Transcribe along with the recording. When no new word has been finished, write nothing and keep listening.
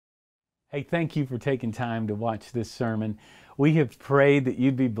Hey, thank you for taking time to watch this sermon. We have prayed that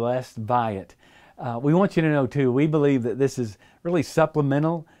you'd be blessed by it. We want you to know, too, we believe that this is really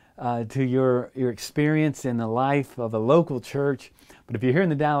supplemental to your experience in the life of a local church. But if you're here in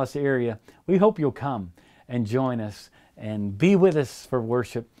the Dallas area, we hope you'll come and join us and be with us for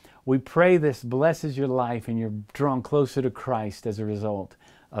worship. We pray this blesses your life and you're drawn closer to Christ as a result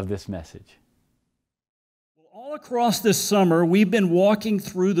of this message. All across this summer, we've been walking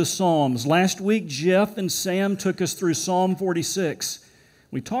through the Psalms. Last week, Jeff and Sam took us through Psalm 46.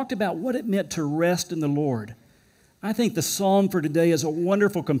 We talked about what it meant to rest in the Lord. I think the psalm for today is a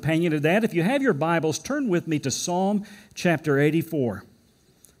wonderful companion to that. If you have your Bibles, turn with me to Psalm chapter 84.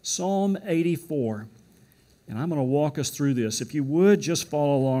 Psalm 84. And I'm going to walk us through this. If you would, just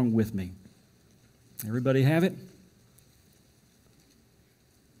follow along with me. Everybody have it?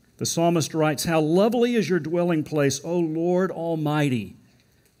 The psalmist writes, "How lovely is your dwelling place, O Lord Almighty!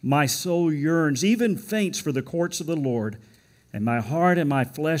 My soul yearns, even faints for the courts of the Lord, and my heart and my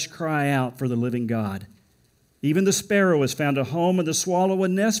flesh cry out for the living God. Even the sparrow has found a home, and the swallow a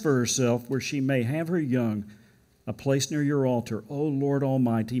nest for herself, where she may have her young, a place near your altar, O Lord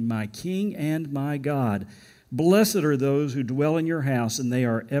Almighty, my King and my God. Blessed are those who dwell in your house, and they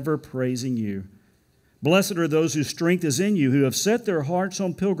are ever praising you. Blessed are those whose strength is in you, who have set their hearts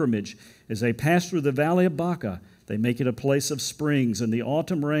on pilgrimage. As they pass through the valley of Baca, they make it a place of springs, and the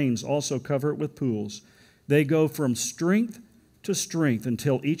autumn rains also cover it with pools. They go from strength to strength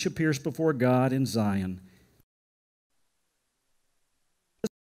until each appears before God in Zion.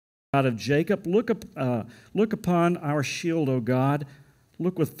 God of Jacob, look upon our shield, O God.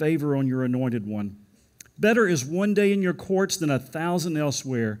 Look with favor on your anointed one. Better is one day in your courts than 1,000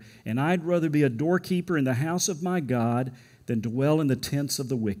 elsewhere, and I'd rather be a doorkeeper in the house of my God than dwell in the tents of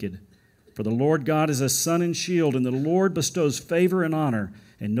the wicked. For the Lord God is a sun and shield, and the Lord bestows favor and honor,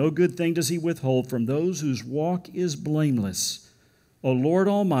 and no good thing does he withhold from those whose walk is blameless. O Lord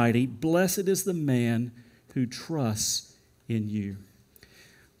Almighty, blessed is the man who trusts in you."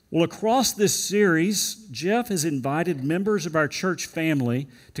 Well, across this series, Jeff has invited members of our church family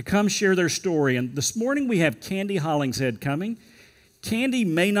to come share their story. And this morning we have Candy Hollingshead coming. Candy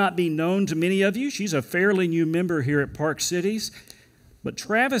may not be known to many of you. She's a fairly new member here at Park Cities. But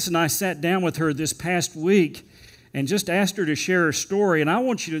Travis and I sat down with her this past week and just asked her to share her story. And I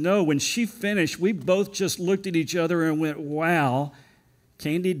want you to know, when she finished, we both just looked at each other and went, wow,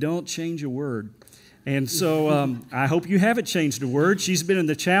 Candy, don't change a word. And so I hope you haven't changed a word. She's been in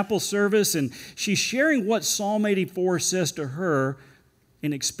the chapel service, and she's sharing what Psalm 84 says to her,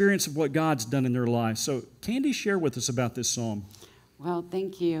 an experience of what God's done in their life. So, Candy, share with us about this psalm. Well,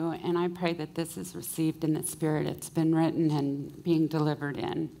 thank you, and I pray that this is received in the spirit it's been written and being delivered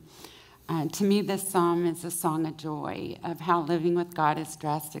in. To me, this psalm is a song of joy, of how living with God is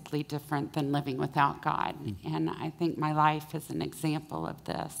drastically different than living without God. And I think my life is an example of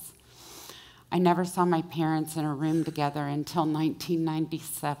this. I never saw my parents in a room together until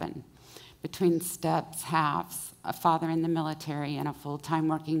 1997. Between steps, halves, a father in the military, and a full-time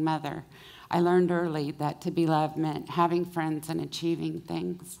working mother, I learned early that to be loved meant having friends and achieving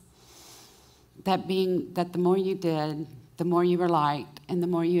things. That the more you did, the more you were liked, and the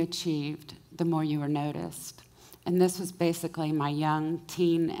more you achieved, the more you were noticed. And this was basically my young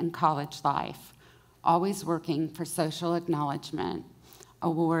teen and college life, always working for social acknowledgement,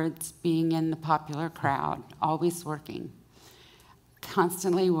 awards, being in the popular crowd, always working,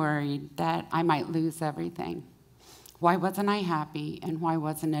 constantly worried that I might lose everything. Why wasn't I happy, and why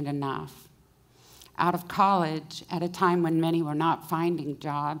wasn't it enough? Out of college, at a time when many were not finding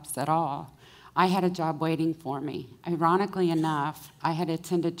jobs at all, I had a job waiting for me. Ironically enough, I had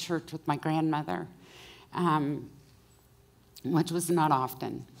attended church with my grandmother, which was not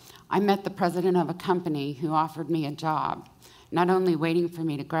often. I met the president of a company who offered me a job, not only waiting for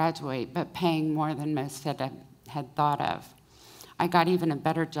me to graduate, but paying more than most had thought of. I got even a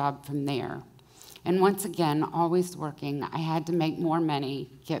better job from there. And once again, always working, I had to make more money,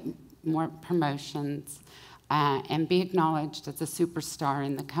 get more promotions, and be acknowledged as a superstar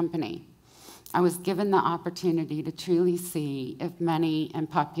in the company. I was given the opportunity to truly see if money and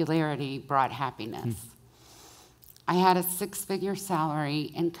popularity brought happiness. I had a 6-figure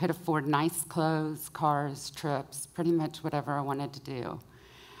salary and could afford nice clothes, cars, trips, pretty much whatever I wanted to do.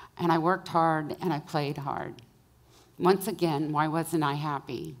 And I worked hard and I played hard. Once again, why wasn't I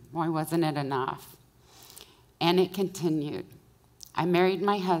happy? Why wasn't it enough? And it continued. I married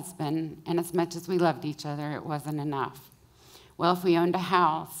my husband, and as much as we loved each other, it wasn't enough. Well, if we owned a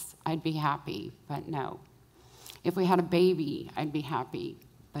house, I'd be happy, but no. If we had a baby, I'd be happy,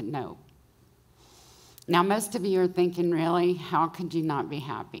 but no. Now, most of you are thinking, really, how could you not be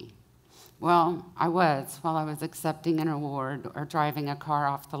happy? Well, I was while I was accepting an award or driving a car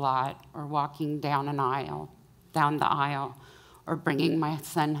off the lot or walking down the aisle, or bringing my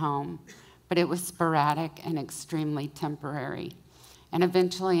son home. But it was sporadic and extremely temporary. And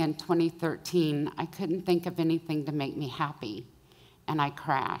eventually in 2013, I couldn't think of anything to make me happy, and I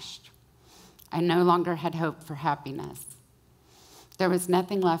crashed. I no longer had hope for happiness. There was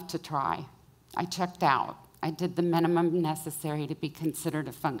nothing left to try. I checked out. I did the minimum necessary to be considered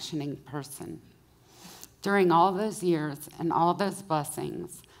a functioning person. During all those years and all those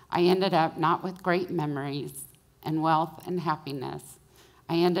blessings, I ended up not with great memories and wealth and happiness.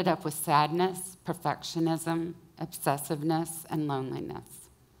 I ended up with sadness, perfectionism, obsessiveness, and loneliness.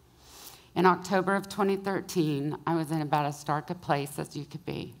 In October of 2013, I was in about as dark a place as you could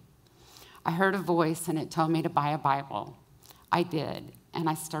be. I heard a voice and it told me to buy a Bible. I did, and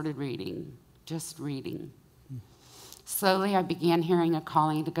I started reading, just reading. Slowly, I began hearing a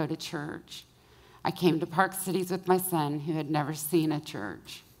calling to go to church. I came to Park Cities with my son, who had never seen a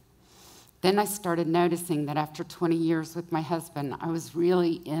church. Then I started noticing that after 20 years with my husband, I was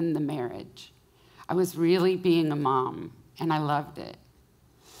really in the marriage. I was really being a mom, and I loved it.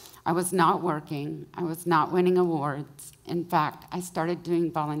 I was not working. I was not winning awards. In fact, I started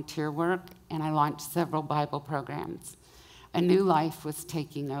doing volunteer work, and I launched several Bible programs. A new life was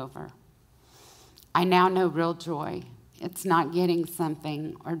taking over. I now know real joy. It's not getting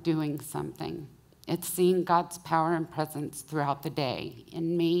something or doing something. It's seeing God's power and presence throughout the day,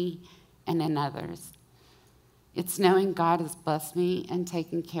 in me and in others. It's knowing God has blessed me and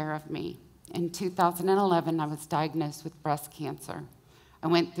taken care of me. In 2011, I was diagnosed with breast cancer. I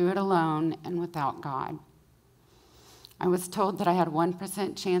went through it alone and without God. I was told that I had a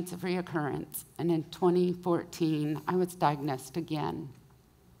 1% chance of reoccurrence, and in 2014, I was diagnosed again.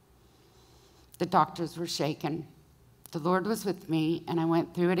 The doctors were shaken. The Lord was with me, and I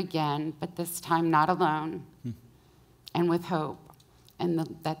went through it again, but this time not alone, and with hope, and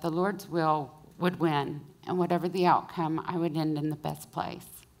that the Lord's will would win, and whatever the outcome, I would end in the best place.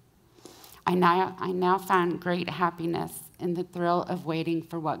 I now find great happiness in the thrill of waiting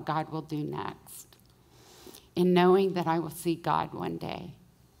for what God will do next, in knowing that I will see God one day.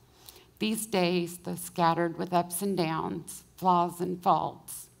 These days, though scattered with ups and downs, flaws and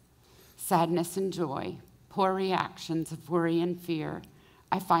faults, sadness and joy, poor reactions of worry and fear,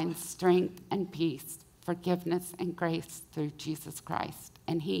 I find strength and peace, forgiveness and grace through Jesus Christ,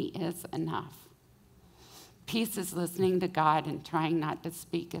 and He is enough. Peace is listening to God and trying not to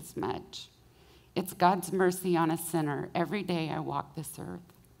speak as much. It's God's mercy on a sinner every day I walk this earth.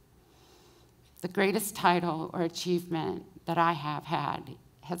 The greatest title or achievement that I have had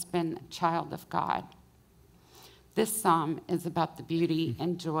has been a child of God. This psalm is about the beauty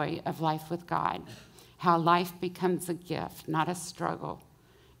and joy of life with God, how life becomes a gift, not a struggle,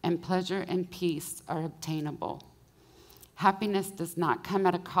 and pleasure and peace are obtainable. Happiness does not come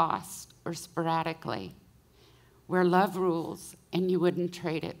at a cost or sporadically, where love rules and you wouldn't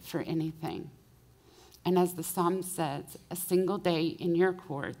trade it for anything. And as the psalm says, a single day in your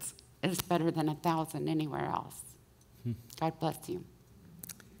courts is better than 1,000 anywhere else. God bless you.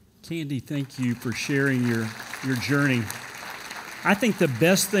 Candy, thank you for sharing your journey. I think the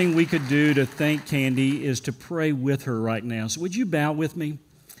best thing we could do to thank Candy is to pray with her right now. So would you bow with me?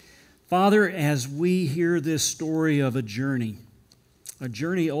 Father, as we hear this story of a journey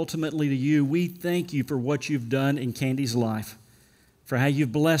ultimately to you, we thank you for what you've done in Candy's life, for how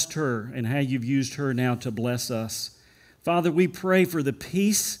you've blessed her and how you've used her now to bless us. Father, we pray for the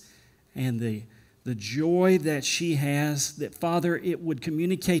peace and the joy that she has, that, Father, it would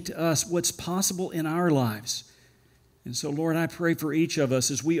communicate to us what's possible in our lives. And so, Lord, I pray for each of us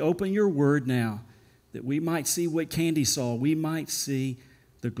as we open your word now, that we might see what Candy saw. We might see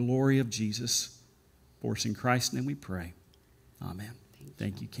the glory of Jesus. For us in Christ's name we pray. Amen.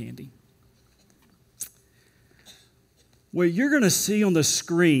 Thank you, Candy. Well, you're going to see on the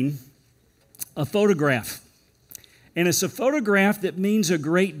screen a photograph. And it's a photograph that means a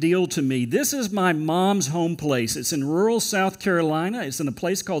great deal to me. This is my mom's home place. It's in rural South Carolina. It's in a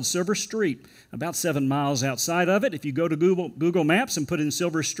place called Silver Street, about 7 miles outside of it. If you go to Google Maps and put in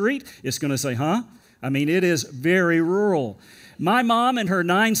Silver Street, it's going to say, huh? I mean, it is very rural. My mom and her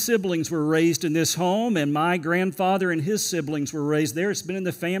 9 siblings were raised in this home, and my grandfather and his siblings were raised there. It's been in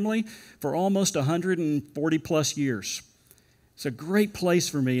the family for almost 140 plus years. It's a great place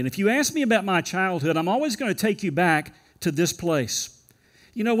for me. And if you ask me about my childhood, I'm always going to take you back to this place.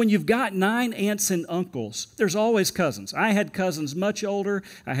 You know, when you've got 9 aunts and uncles, there's always cousins. I had cousins much older.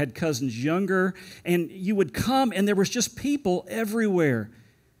 I had cousins younger. And you would come, and there was just people everywhere.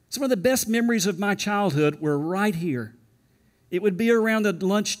 Some of the best memories of my childhood were right here. It would be around the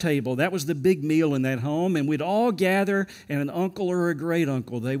lunch table. That was the big meal in that home, and we'd all gather, and an uncle or a great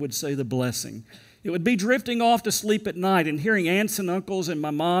uncle, they would say the blessing. It would be drifting off to sleep at night and hearing aunts and uncles and my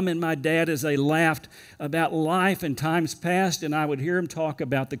mom and my dad as they laughed about life and times past, and I would hear them talk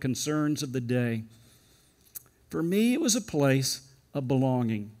about the concerns of the day. For me, it was a place of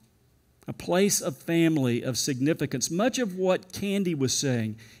belonging, a place of family, of significance. Much of what Candy was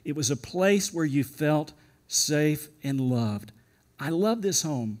saying, it was a place where you felt safe and loved. I love this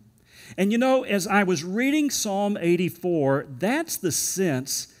home. And you know, as I was reading Psalm 84, that's the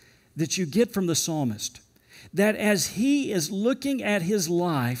sense that you get from the psalmist. That as he is looking at his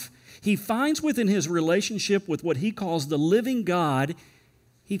life, he finds within his relationship with what he calls the living God,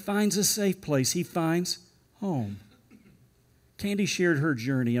 he finds a safe place. He finds home. Candy shared her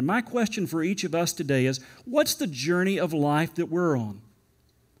journey. And my question for each of us today is, what's the journey of life that we're on?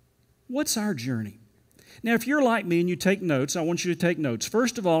 What's our journey? Now, if you're like me and you take notes, I want you to take notes.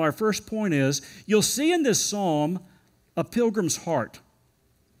 First of all, our first point is, you'll see in this psalm a pilgrim's heart.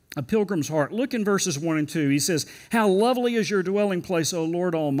 A pilgrim's heart. Look in verses 1 and 2. He says, "How lovely is your dwelling place, O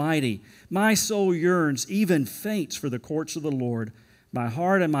Lord Almighty. My soul yearns, even faints for the courts of the Lord. My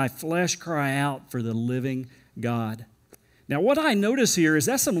heart and my flesh cry out for the living God." Now, what I notice here is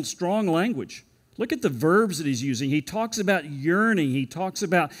that's some strong language. Look at the verbs that he's using. He talks about yearning. He talks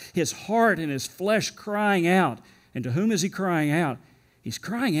about his heart and his flesh crying out. And to whom is he crying out? He's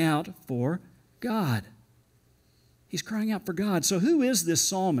crying out for God. He's crying out for God. So who is this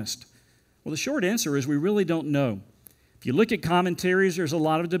psalmist? Well, the short answer is we really don't know. If you look at commentaries, there's a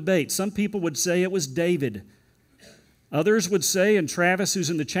lot of debate. Some people would say it was David. Others would say, and Travis, who's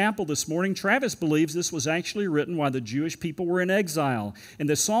in the chapel this morning, Travis believes this was actually written while the Jewish people were in exile. And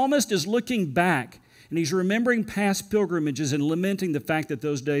the psalmist is looking back, and he's remembering past pilgrimages and lamenting the fact that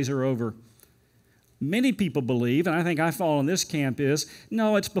those days are over. Many people believe, and I think I fall in this camp, is,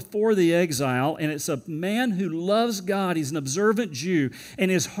 no, it's before the exile, and it's a man who loves God. He's an observant Jew,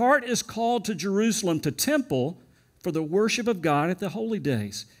 and his heart is called to Jerusalem, to temple, for the worship of God at the holy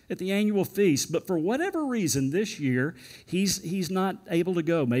days, at the annual feast. But for whatever reason this year, he's not able to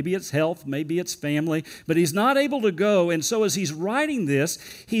go. Maybe it's health, maybe it's family, but he's not able to go. And so as he's writing this,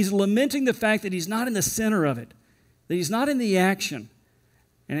 he's lamenting the fact that he's not in the center of it, that he's not in the action.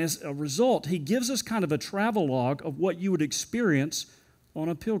 And as a result, he gives us kind of a travelogue of what you would experience on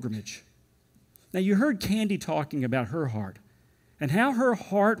a pilgrimage. Now, you heard Candy talking about her heart and how her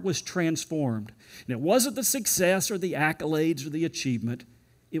heart was transformed. And it wasn't the success or the accolades or the achievement.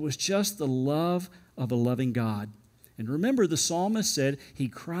 It was just the love of a loving God. And remember, the psalmist said he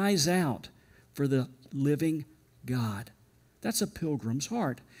cries out for the living God. That's a pilgrim's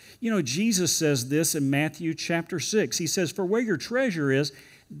heart. You know, Jesus says this in Matthew chapter 6. He says, "For where your treasure is,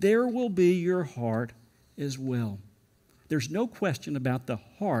 there will be your heart as well." There's no question about the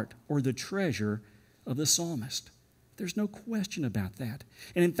heart or the treasure of the psalmist. There's no question about that.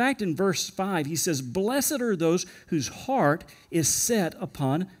 And in fact, in verse 5, he says, "Blessed are those whose heart is set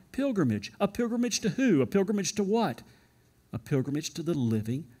upon pilgrimage." A pilgrimage to who? A pilgrimage to what? A pilgrimage to the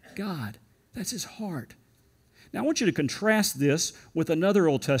living God. That's his heart. Now, I want you to contrast this with another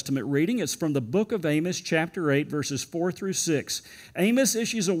Old Testament reading. It's from the book of Amos, chapter 8, verses 4 through 6. Amos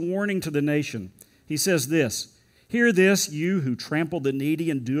issues a warning to the nation. He says this, "Hear this, you who trample the needy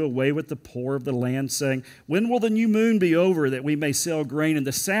and do away with the poor of the land, saying, when will the new moon be over that we may sell grain, and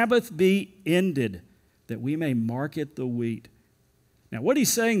the Sabbath be ended that we may market the wheat?" Now, what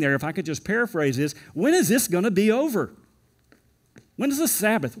he's saying there, if I could just paraphrase, is, when is this going to be over? When is the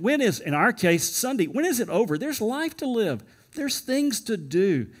Sabbath? When is, in our case, Sunday? When is it over? There's life to live. There's things to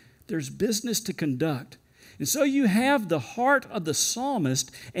do. There's business to conduct. And so you have the heart of the psalmist,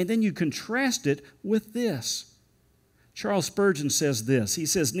 and then you contrast it with this. Charles Spurgeon says this. He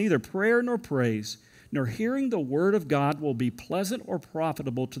says, "Neither prayer nor praise, nor hearing the word of God will be pleasant or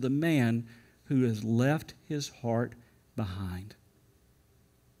profitable to the man who has left his heart behind."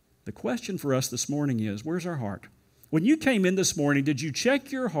 The question for us this morning is, where's our heart? When you came in this morning, did you check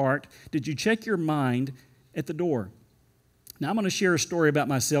your heart? Did you check your mind at the door? Now, I'm going to share a story about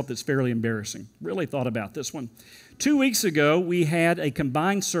myself that's fairly embarrassing. Really thought about this one. 2 weeks ago, we had a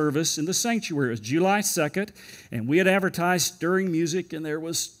combined service in the sanctuary. It was July 2nd, and we had advertised stirring music, and there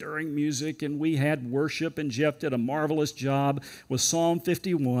was stirring music, and we had worship, and Jeff did a marvelous job with Psalm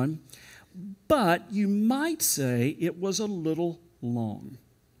 51. But you might say it was a little long,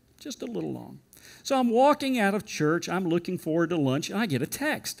 just a little long. So I'm walking out of church, I'm looking forward to lunch, and I get a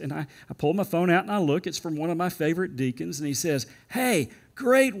text. And I pull my phone out and I look. It's from one of my favorite deacons, and he says, "Hey,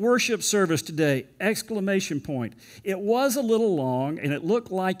 great worship service today!" Exclamation point. It was a little long, and it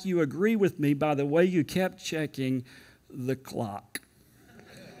looked like you agree with me by the way you kept checking the clock.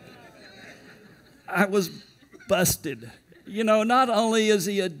 I was busted. You know, not only is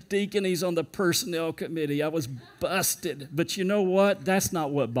he a deacon, he's on the personnel committee. I was busted. But you know what? That's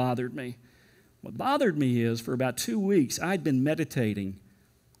not what bothered me. What bothered me is for about 2 weeks, I'd been meditating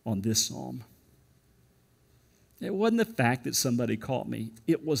on this psalm. It wasn't the fact that somebody caught me.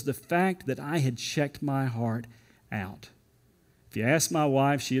 It was the fact that I had checked my heart out. If you asked my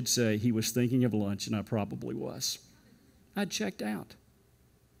wife, she'd say he was thinking of lunch, and I probably was. I'd checked out.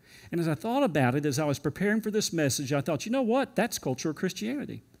 And as I thought about it, as I was preparing for this message, I thought, you know what? That's cultural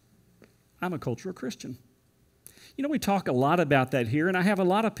Christianity. I'm a cultural Christian. You know, we talk a lot about that here, and I have a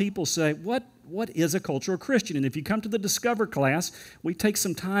lot of people say, what is a cultural Christian? And if you come to the Discover class, we take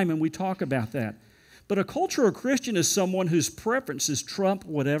some time and we talk about that. But a cultural Christian is someone whose preferences trump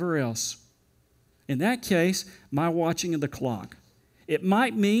whatever else. In that case, my watching of the clock. It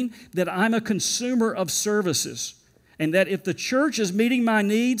might mean that I'm a consumer of services, and that if the church is meeting my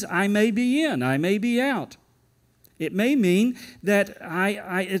needs, I may be in, I may be out. It may mean that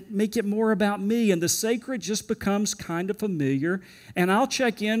I make it more about me, and the sacred just becomes kind of familiar, and I'll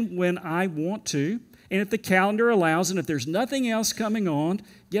check in when I want to, and if the calendar allows, and if there's nothing else coming on,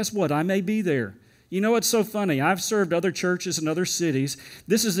 guess what? I may be there. You know, it's so funny. I've served other churches in other cities.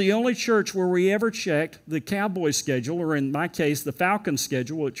 This is the only church where we ever checked the Cowboy schedule, or in my case, the Falcon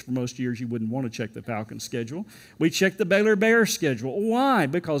schedule, which for most years you wouldn't want to check the Falcon schedule. We checked the Baylor Bears schedule. Why?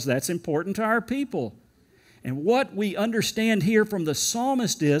 Because that's important to our people. And what we understand here from the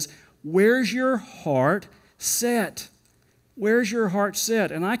psalmist is, where's your heart set? Where's your heart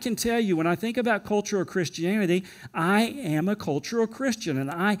set? And I can tell you, when I think about cultural Christianity, I am a cultural Christian, and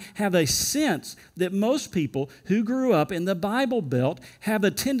I have a sense that most people who grew up in the Bible Belt have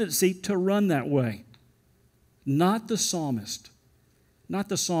a tendency to run that way. Not the psalmist. Not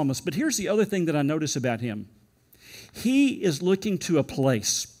the psalmist. But here's the other thing that I notice about him. He is looking to a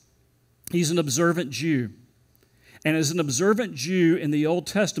place. He's an observant Jew. And as an observant Jew in the Old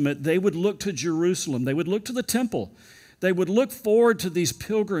Testament, they would look to Jerusalem. They would look to the temple. They would look forward to these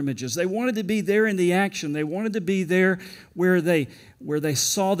pilgrimages. They wanted to be there in the action. They wanted to be there where they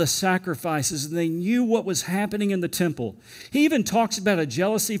saw the sacrifices, and they knew what was happening in the temple. He even talks about a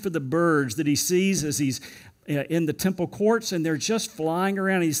jealousy for the birds that he sees as he's in the temple courts, and they're just flying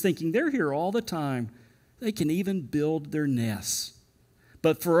around. He's thinking, they're here all the time. They can even build their nests.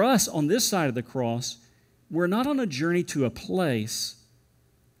 But for us on this side of the cross, we're not on a journey to a place.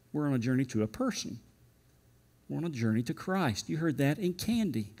 We're on a journey to a person. We're on a journey to Christ. You heard that in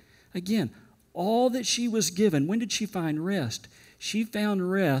Candy. Again, all that she was given, when did she find rest? She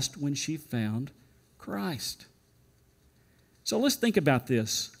found rest when she found Christ. So let's think about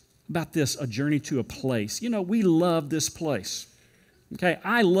this, a journey to a place. You know, we love this place. Okay,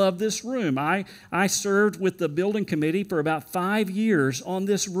 I love this room. I served with the building committee for about 5 years on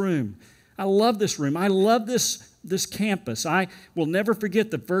this room. I love this room. I love this campus. I will never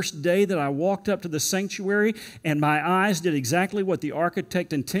forget the first day that I walked up to the sanctuary and my eyes did exactly what the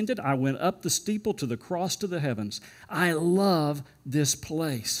architect intended. I went up the steeple to the cross to the heavens. I love this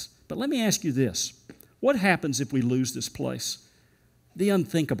place. But let me ask you this. What happens if we lose this place? The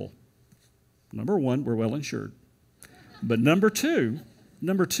unthinkable. Number one, we're well insured. But number two,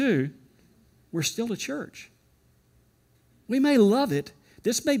 we're still a church. We may love it.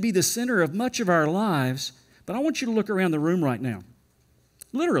 This may be the center of much of our lives, but I want you to look around the room right now.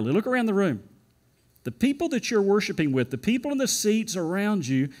 Literally, look around the room. The people that you're worshiping with, the people in the seats around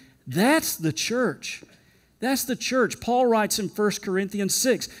you, that's the church. That's the church. Paul writes in 1 Corinthians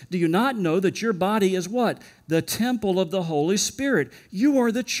 6, do you not know that your body is what? The temple of the Holy Spirit. You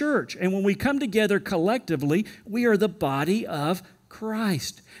are the church. And when we come together collectively, we are the body of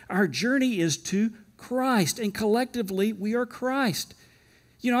Christ. Our journey is to Christ, and collectively we are Christ.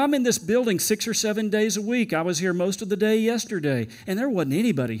 You know, I'm in this building 6 or 7 days a week. I was here most of the day yesterday, and there wasn't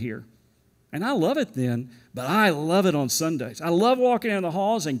anybody here. And I love it then, but I love it on Sundays. I love walking in the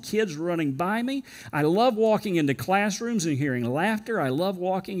halls and kids running by me. I love walking into classrooms and hearing laughter. I love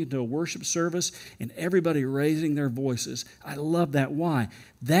walking into a worship service and everybody raising their voices. I love that. Why?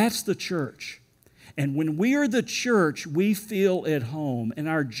 That's the church. And when we are the church, we feel at home, and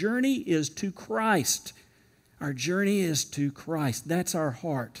our journey is to Christ. Our journey is to Christ. That's our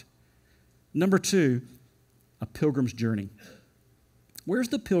heart. Number two, a pilgrim's journey. Where's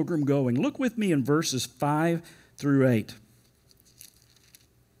the pilgrim going? Look with me in verses 5 through 8.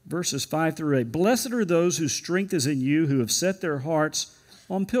 Verses 5 through 8. Blessed are those whose strength is in you, who have set their hearts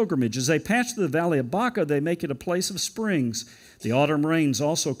on pilgrimage. As they pass through the valley of Baca, they make it a place of springs. The autumn rains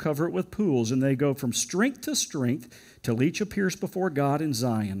also cover it with pools, and they go from strength to strength till each appears before God in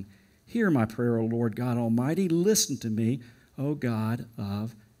Zion. Hear my prayer, O Lord God Almighty. Listen to me, O God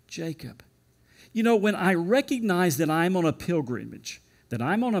of Jacob. You know, when I recognize that I'm on a pilgrimage,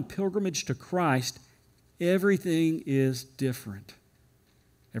 to Christ, everything is different.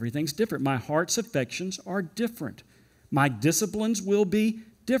 Everything's different. My heart's affections are different. My disciplines will be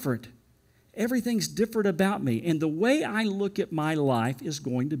different. Everything's different about me. And the way I look at my life is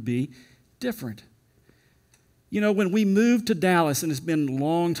going to be different. You know, when we moved to Dallas, and it's been a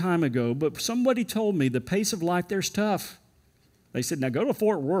long time ago, but somebody told me the pace of life there's tough. They said, now go to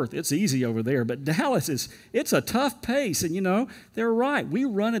Fort Worth. It's easy over there. But Dallas it's a tough pace. And, you know, they're right. We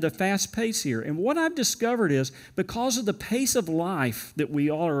run at a fast pace here. And what I've discovered is because of the pace of life that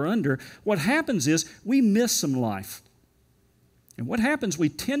we all are under, what happens is we miss some life. And what happens, we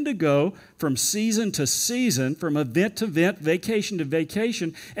tend to go from season to season, from event to event, vacation to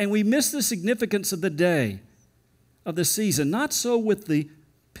vacation, and we miss the significance of the day, of the season. Not so with the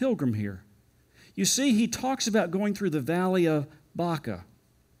pilgrim here. You see, he talks about going through the valley of Baca.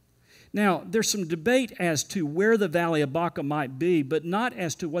 Now, there's some debate as to where the valley of Baca might be, but not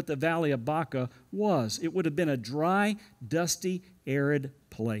as to what the valley of Baca was. It would have been a dry, dusty, arid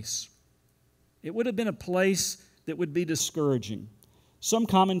place. It would have been a place that would be discouraging. Some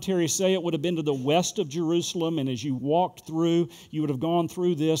commentaries say it would have been to the west of Jerusalem, and as you walked through, you would have gone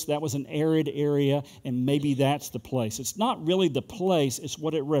through this. That was an arid area, and maybe that's the place. It's not really the place, it's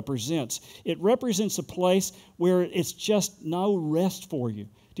what it represents. It represents a place where it's just no rest for you.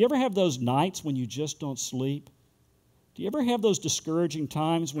 Do you ever have those nights when you just don't sleep? Do you ever have those discouraging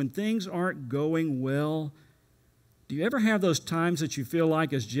times when things aren't going well? Do you ever have those times that you feel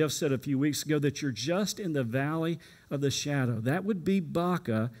like, as Jeff said a few weeks ago, that you're just in the valley of the shadow? That would be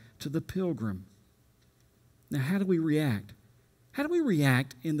Baca to the pilgrim. Now, how do we react? How do we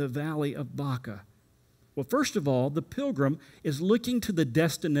react in the valley of Baca? Well, first of all, the pilgrim is looking to the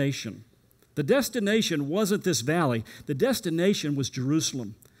destination. The destination wasn't this valley. The destination was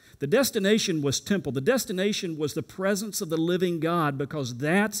Jerusalem. The destination was temple. The destination was the presence of the living God, because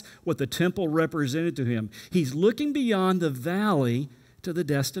that's what the temple represented to him. He's looking beyond the valley to the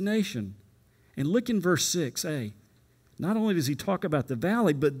destination. And look in verse 6a. Not only does he talk about the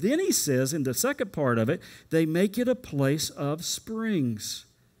valley, but then he says in the second part of it, they make it a place of springs.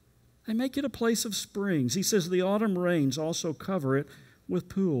 They make it a place of springs. He says the autumn rains also cover it with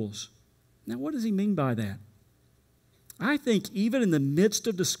pools. Now, what does he mean by that? I think even in the midst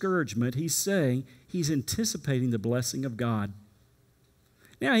of discouragement, he's saying he's anticipating the blessing of God.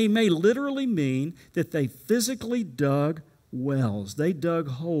 Now, he may literally mean that they physically dug wells. They dug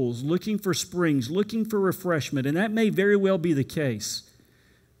holes, looking for springs, looking for refreshment, and that may very well be the case.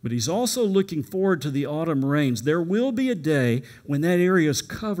 But he's also looking forward to the autumn rains. There will be a day when that area is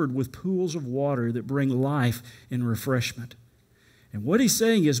covered with pools of water that bring life and refreshment. And what he's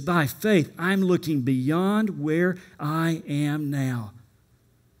saying is, by faith, I'm looking beyond where I am now.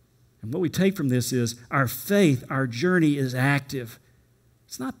 And what we take from this is our faith, our journey is active.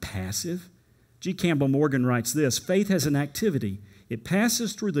 It's not passive. G. Campbell Morgan writes this: faith has an activity. It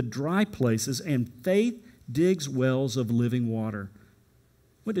passes through the dry places, and faith digs wells of living water.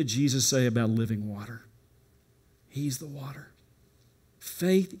 What did Jesus say about living water? He's the water.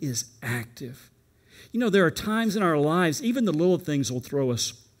 Faith is active. You know, there are times in our lives, even the little things will throw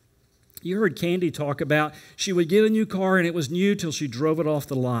us. You heard Candy talk about she would get a new car and it was new till she drove it off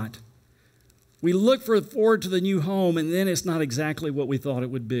the lot. We look forward to the new home, and then it's not exactly what we thought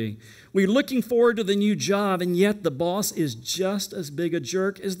it would be. We're looking forward to the new job, and yet the boss is just as big a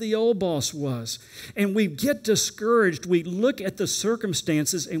jerk as the old boss was. And we get discouraged. We look at the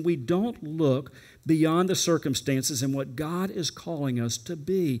circumstances, and we don't look beyond the circumstances and what God is calling us to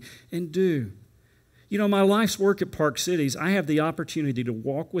be and do. You know, my life's work at Park Cities, I have the opportunity to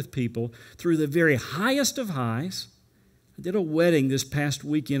walk with people through the very highest of highs. I did a wedding this past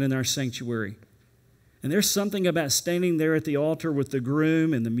weekend in our sanctuary. And there's something about standing there at the altar with the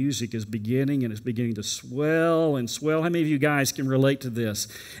groom, and the music is beginning, and it's beginning to swell and swell. How many of you guys can relate to this?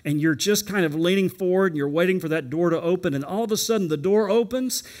 And you're just kind of leaning forward, and you're waiting for that door to open, and all of a sudden the door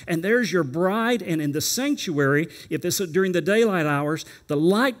opens, and there's your bride. And in the sanctuary, if this is during the daylight hours, the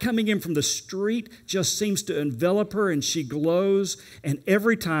light coming in from the street just seems to envelop her, and she glows. And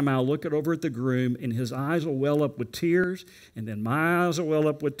every time I'll look over at the groom, and his eyes will well up with tears, and then my eyes will well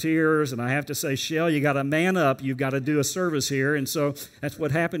up with tears, and I have to say, Shell, you got to man up. You've got to do a service here. And so that's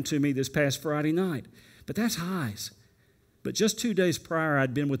what happened to me this past Friday night. But that's highs. But just 2 days prior,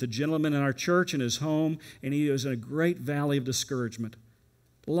 I'd been with a gentleman in our church in his home, and he was in a great valley of discouragement.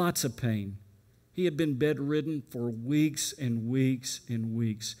 Lots of pain. He had been bedridden for weeks and weeks and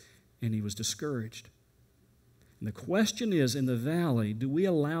weeks, and he was discouraged. And the question is, in the valley, do we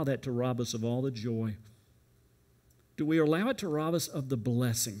allow that to rob us of all the joy? Do we allow it to rob us of the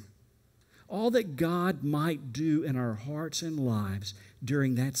blessing? All that God might do in our hearts and lives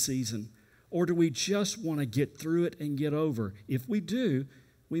during that season? Or do we just want to get through it and get over? If we do,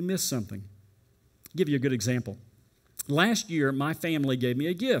 we miss something. I'll give you a good example. Last year, my family gave me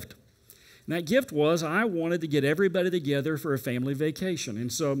a gift. And that gift was I wanted to get everybody together for a family vacation.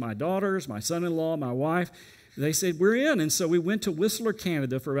 And so my daughters, my son-in-law, my wife, they said, we're in. And so we went to Whistler,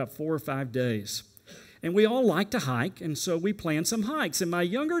 Canada for about 4 or 5 days. And we all like to hike, and so we planned some hikes. And my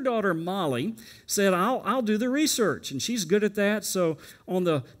younger daughter, Molly, said, I'll do the research. And she's good at that. So on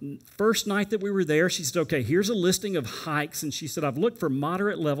the first night that we were there, she said, okay, here's a listing of hikes. And she said, I've looked for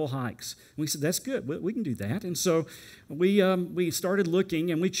moderate level hikes. And we said, that's good. We can do that. And so we started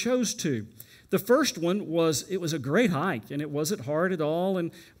looking, and we chose 2. The first one was a great hike, and it wasn't hard at all,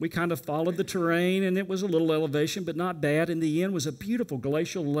 and we kind of followed the terrain, and it was a little elevation, but not bad. In the end, was a beautiful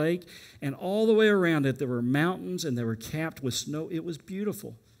glacial lake, and all the way around it, there were mountains, and they were capped with snow. It was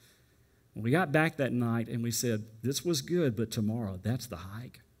beautiful. When we got back that night, and we said, this was good, but tomorrow, that's the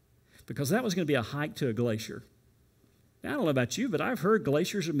hike, because that was going to be a hike to a glacier. Now, I don't know about you, but I've heard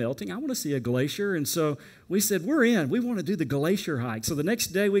glaciers are melting. I want to see a glacier. And so we said, we're in. We want to do the glacier hike. So the next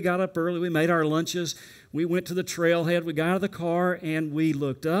day we got up early. We made our lunches. We went to the trailhead. We got out of the car, and we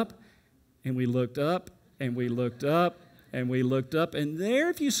looked up, and we looked up, and we looked up, and we looked up. And there,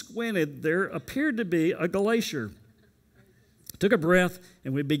 if you squinted, there appeared to be a glacier. Took a breath,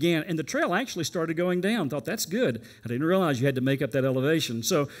 and we began. And the trail actually started going down. Thought, that's good. I didn't realize you had to make up that elevation.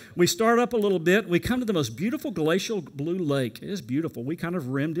 So we start up a little bit. We come to the most beautiful glacial blue lake. It is beautiful. We kind of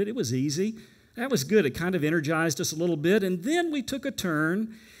rimmed it. It was easy. That was good. It kind of energized us a little bit. And then we took a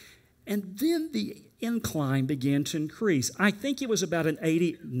turn, and then the incline began to increase. I think it was about an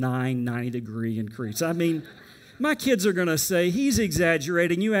 89, 90-degree increase. I mean, my kids are going to say, he's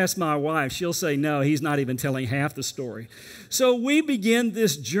exaggerating. You ask my wife, she'll say, no, he's not even telling half the story. So we begin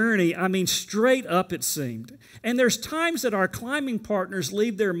this journey, straight up it seemed. And there's times that our climbing partners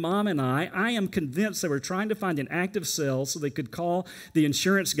leave their mom and I am convinced they were trying to find an active cell so they could call the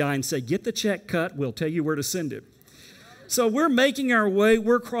insurance guy and say, get the check cut, we'll tell you where to send it. So we're making our way.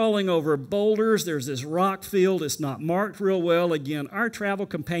 We're crawling over boulders. There's this rock field. It's not marked real well. Again, our travel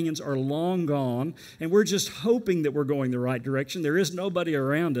companions are long gone, and we're just hoping that we're going the right direction. There is nobody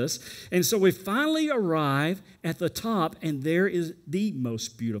around us. And so we finally arrive at the top, and there is the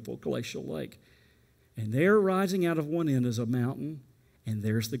most beautiful glacial lake. And there, rising out of one end, is a mountain, and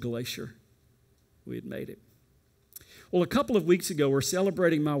there's the glacier. We had made it. Well, a couple of weeks ago, we're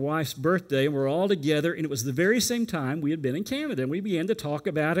celebrating my wife's birthday, and we're all together, and it was the very same time we had been in Canada, and we began to talk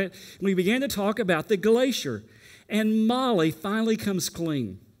about it, and we began to talk about the glacier, and Molly finally comes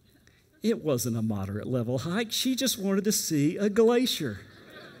clean. It wasn't a moderate level hike. She just wanted to see a glacier.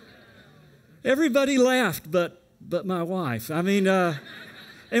 Everybody laughed, but my wife.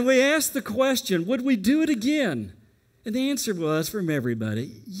 And we asked the question, would we do it again? And the answer was, from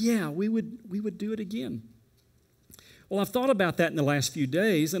everybody, yeah, we would do it again. Well, I've thought about that in the last few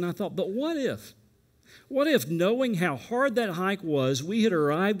days, and I thought, but what if? What if, knowing how hard that hike was, we had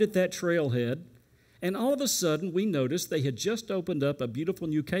arrived at that trailhead, and all of a sudden we noticed they had just opened up a beautiful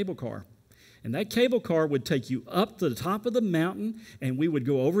new cable car. And that cable car would take you up to the top of the mountain, and we would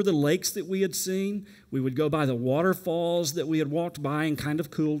go over the lakes that we had seen. We would go by the waterfalls that we had walked by and kind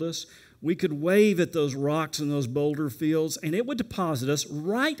of cooled us. We could wave at those rocks and those boulder fields, and it would deposit us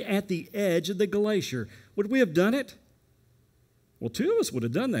right at the edge of the glacier. Would we have done it? Well, 2 of us would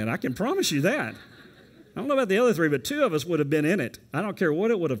have done that. I can promise you that. I don't know about the other 3, but 2 of us would have been in it. I don't care what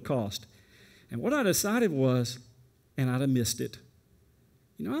it would have cost. And what I decided was, and I'd have missed it.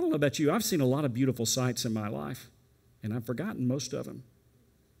 I don't know about you. I've seen a lot of beautiful sights in my life, and I've forgotten most of them.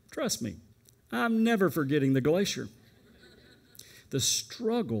 Trust me, I'm never forgetting the glacier. The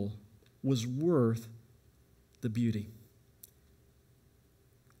struggle was worth the beauty.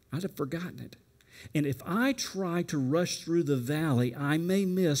 I'd have forgotten it. And if I try to rush through the valley, I may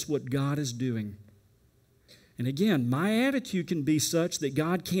miss what God is doing. And again, my attitude can be such that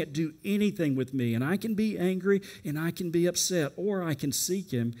God can't do anything with me, and I can be angry, and I can be upset, or I can seek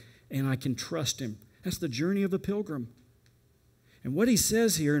Him, and I can trust Him. That's the journey of a pilgrim. And what he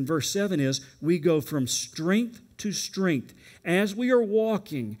says here in verse 7 is, we go from strength to strength as we are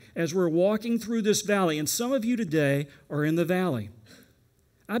walking, as we're walking through this valley. And some of you today are in the valley.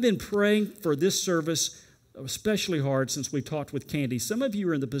 I've been praying for this service especially hard since we talked with Candy. Some of you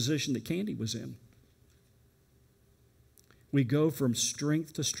are in the position that Candy was in. We go from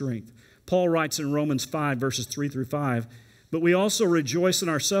strength to strength. Paul writes in Romans 5, verses 3 through 5, But we also rejoice in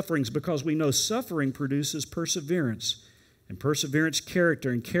our sufferings because we know suffering produces perseverance, and perseverance, character,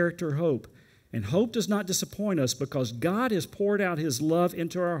 and character, hope. And hope does not disappoint us because God has poured out His love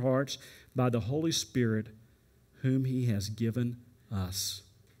into our hearts by the Holy Spirit, whom He has given us.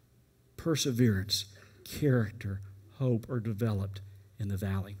 Perseverance, character, hope are developed in the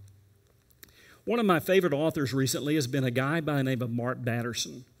valley. One of my favorite authors recently has been a guy by the name of Mark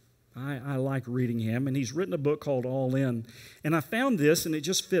Batterson. I like reading him, and he's written a book called All In. And I found this, and it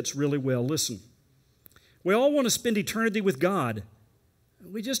just fits really well. Listen, we all want to spend eternity with God.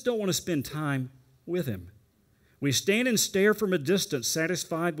 We just don't want to spend time with Him. We stand and stare from a distance,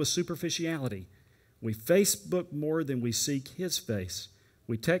 satisfied with superficiality. We Facebook more than we seek His face.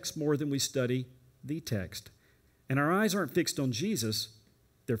 We text more than we study the text. And our eyes aren't fixed on Jesus.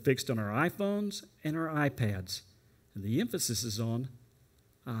 They're fixed on our iPhones and our iPads. And the emphasis is on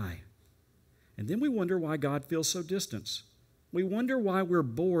I. And then we wonder why God feels so distant. We wonder why we're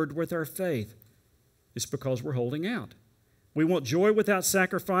bored with our faith. It's because we're holding out. We want joy without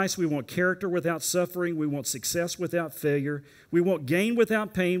sacrifice. We want character without suffering. We want success without failure. We want gain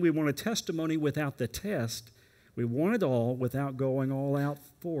without pain. We want a testimony without the test. We want it all without going all out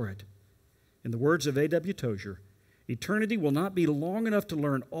for it. In the words of A.W. Tozier, eternity will not be long enough to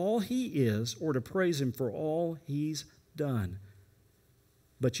learn all He is or to praise Him for all He's done.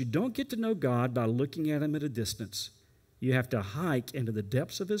 But you don't get to know God by looking at Him at a distance. You have to hike into the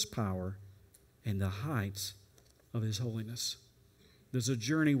depths of His power and the heights of His holiness. There's a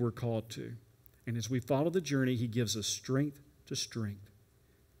journey we're called to. And as we follow the journey, He gives us strength to strength.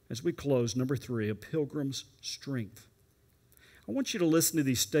 As we close, number 3, a pilgrim's strength. I want you to listen to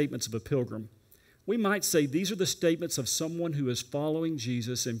these statements of a pilgrim. We might say these are the statements of someone who is following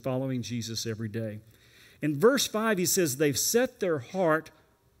Jesus and following Jesus every day. In verse 5, he says they've set their heart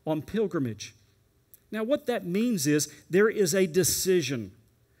on pilgrimage. Now, what that means is there is a decision.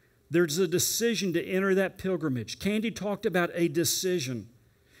 There's a decision to enter that pilgrimage. Candy talked about a decision.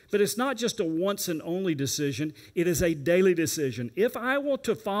 But it's not just a once and only decision. It is a daily decision. If I want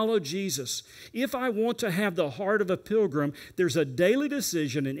to follow Jesus, if I want to have the heart of a pilgrim, there's a daily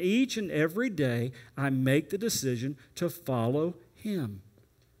decision, and each and every day I make the decision to follow Him,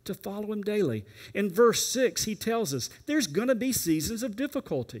 to follow Him daily. In verse 6, he tells us there's going to be seasons of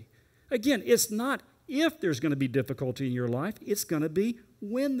difficulty. Again, it's not if there's going to be difficulty in your life, it's going to be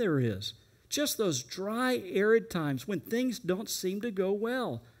when there is. Just those dry, arid times when things don't seem to go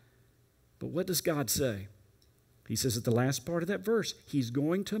well. But what does God say? He says at the last part of that verse, He's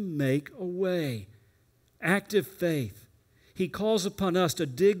going to make a way. Active faith. He calls upon us to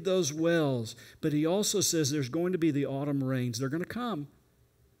dig those wells, but He also says there's going to be the autumn rains. They're going to come.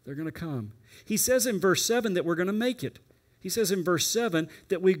 They're going to come. He says in verse 7 that we're going to make it. He says in verse 7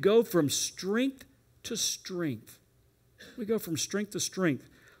 that we go from strength to strength. We go from strength to strength.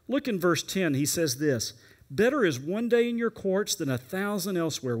 Look in verse 10. He says this, better is one day in your courts than 1,000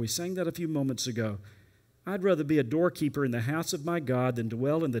 elsewhere. We sang that a few moments ago. I'd rather be a doorkeeper in the house of my God than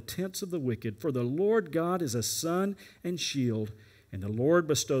dwell in the tents of the wicked. For the Lord God is a sun and shield, and the Lord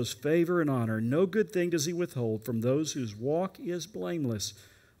bestows favor and honor. No good thing does He withhold from those whose walk is blameless.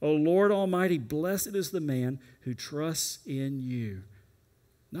 O Lord Almighty, blessed is the man who trusts in You.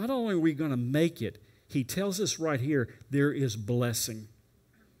 Not only are we going to make it, He tells us right here, there is blessing.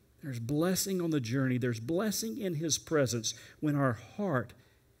 There's blessing on the journey. There's blessing in His presence when our heart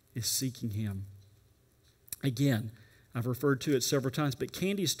is seeking Him. Again, I've referred to it several times, but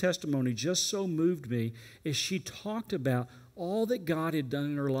Candy's testimony just so moved me as she talked about all that God had done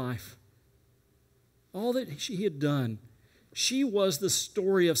in her life. All that she had done. She was the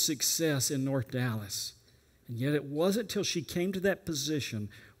story of success in North Dallas. And yet it wasn't until she came to that position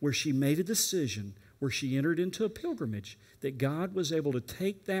where she made a decision, where she entered into a pilgrimage, that God was able to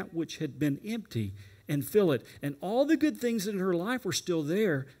take that which had been empty and fill it. And all the good things in her life were still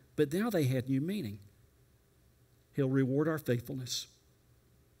there, but now they had new meaning. He'll reward our faithfulness.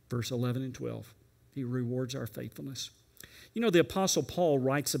 Verse 11 and 12. He rewards our faithfulness. You know, the Apostle Paul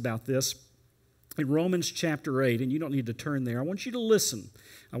writes about this in Romans chapter 8, and you don't need to turn there. I want you to listen.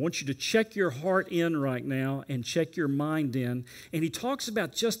 I want you to check your heart in right now and check your mind in. And he talks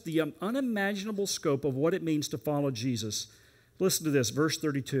about just the unimaginable scope of what it means to follow Jesus. Listen to this, verse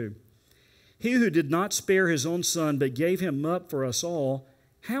 32. He who did not spare His own Son, but gave Him up for us all,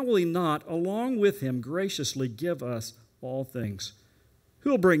 how will He not, along with Him, graciously give us all things?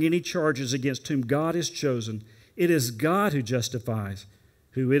 Who will bring any charges against whom God has chosen? It is God who justifies.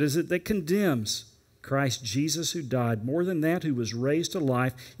 Who is it that condemns? Christ Jesus, who died, more than that, who was raised to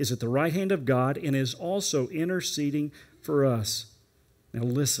life, is at the right hand of God and is also interceding for us. Now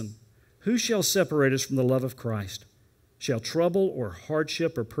listen, who shall separate us from the love of Christ? Shall trouble or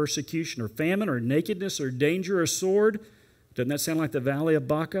hardship or persecution or famine or nakedness or danger or sword? Doesn't that sound like the valley of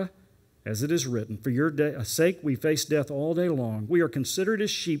Baca? As it is written, for your sake we face death all day long. We are considered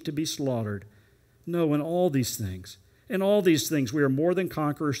as sheep to be slaughtered. No, in all these things we are more than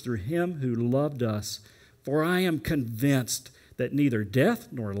conquerors through him who loved us. For I am convinced that neither death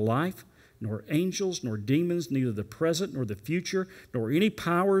nor life, nor angels, nor demons, neither the present nor the future, nor any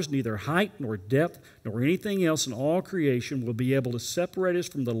powers, neither height nor depth, nor anything else in all creation will be able to separate us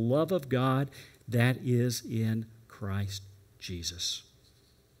from the love of God that is in Christ Jesus.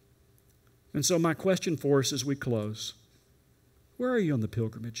 And so my question for us as we close, where are you on the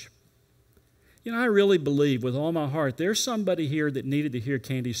pilgrimage? You know, I really believe with all my heart there's somebody here that needed to hear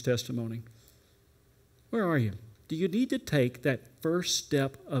Candy's testimony. Where are you? Do you need to take that first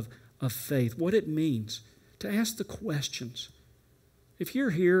step of faith, what it means to ask the questions? If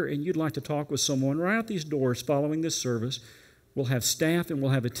you're here and you'd like to talk with someone, right out these doors following this service, we'll have staff and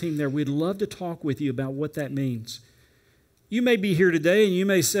we'll have a team there. We'd love to talk with you about what that means. You may be here today and you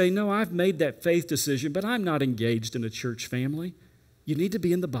may say, no, I've made that faith decision, but I'm not engaged in a church family. You need to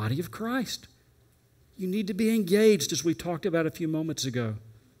be in the body of Christ. You need to be engaged, as we talked about a few moments ago.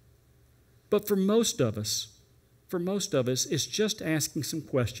 But for most of us, it's just asking some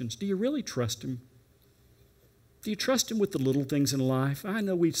questions. Do you really trust Him? Do you trust Him with the little things in life? I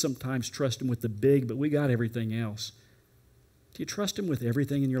know we sometimes trust Him with the big, but we got everything else. Do you trust Him with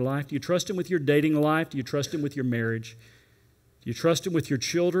everything in your life? Do you trust Him with your dating life? Do you trust Him with your marriage? Do you trust Him with your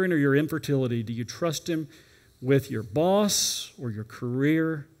children or your infertility? Do you trust Him with your boss or your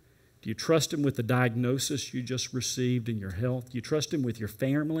career? Do you trust Him with the diagnosis you just received in your health? Do you trust Him with your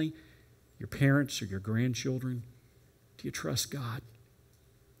family, your parents, or your grandchildren? Do you trust God?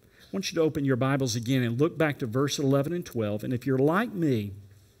 I want you to open your Bibles again and look back to verse 11 and 12. And if you're like me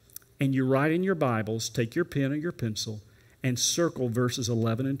and you write in your Bibles, take your pen or your pencil and circle verses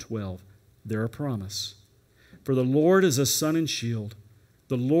 11 and 12. They're a promise. For the Lord is a sun and shield.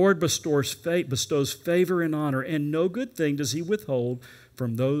 The Lord bestows favor and honor, and no good thing does He withhold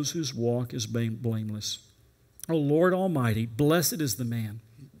from those whose walk is blameless. O Lord Almighty, blessed is the man,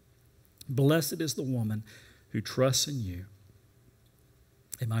 blessed is the woman who trusts in You.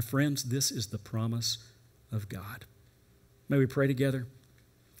 And my friends, this is the promise of God. May we pray together?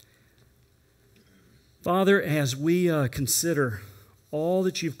 Father, as we consider all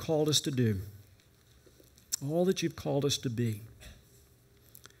that You've called us to do, all that You've called us to be,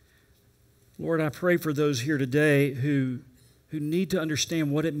 Lord, I pray for those here today who need to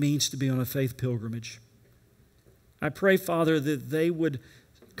understand what it means to be on a faith pilgrimage. I pray, Father, that they would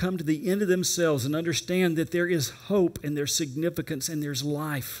come to the end of themselves and understand that there is hope and there's significance and there's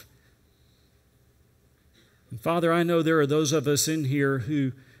life. And Father, I know there are those of us in here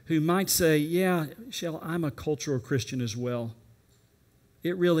who might say, yeah, Shell, I'm a cultural Christian as well.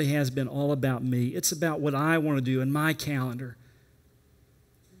 It really has been all about me. It's about what I want to do in my calendar.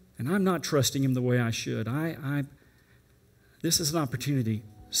 And I'm not trusting Him the way I should. This is an opportunity.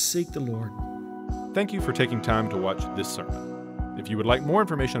 Seek the Lord. Thank you for taking time to watch this sermon. If you would like more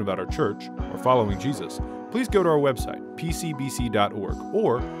information about our church or following Jesus, please go to our website, pcbc.org,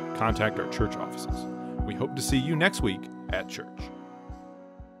 or contact our church offices. We hope to see you next week at church.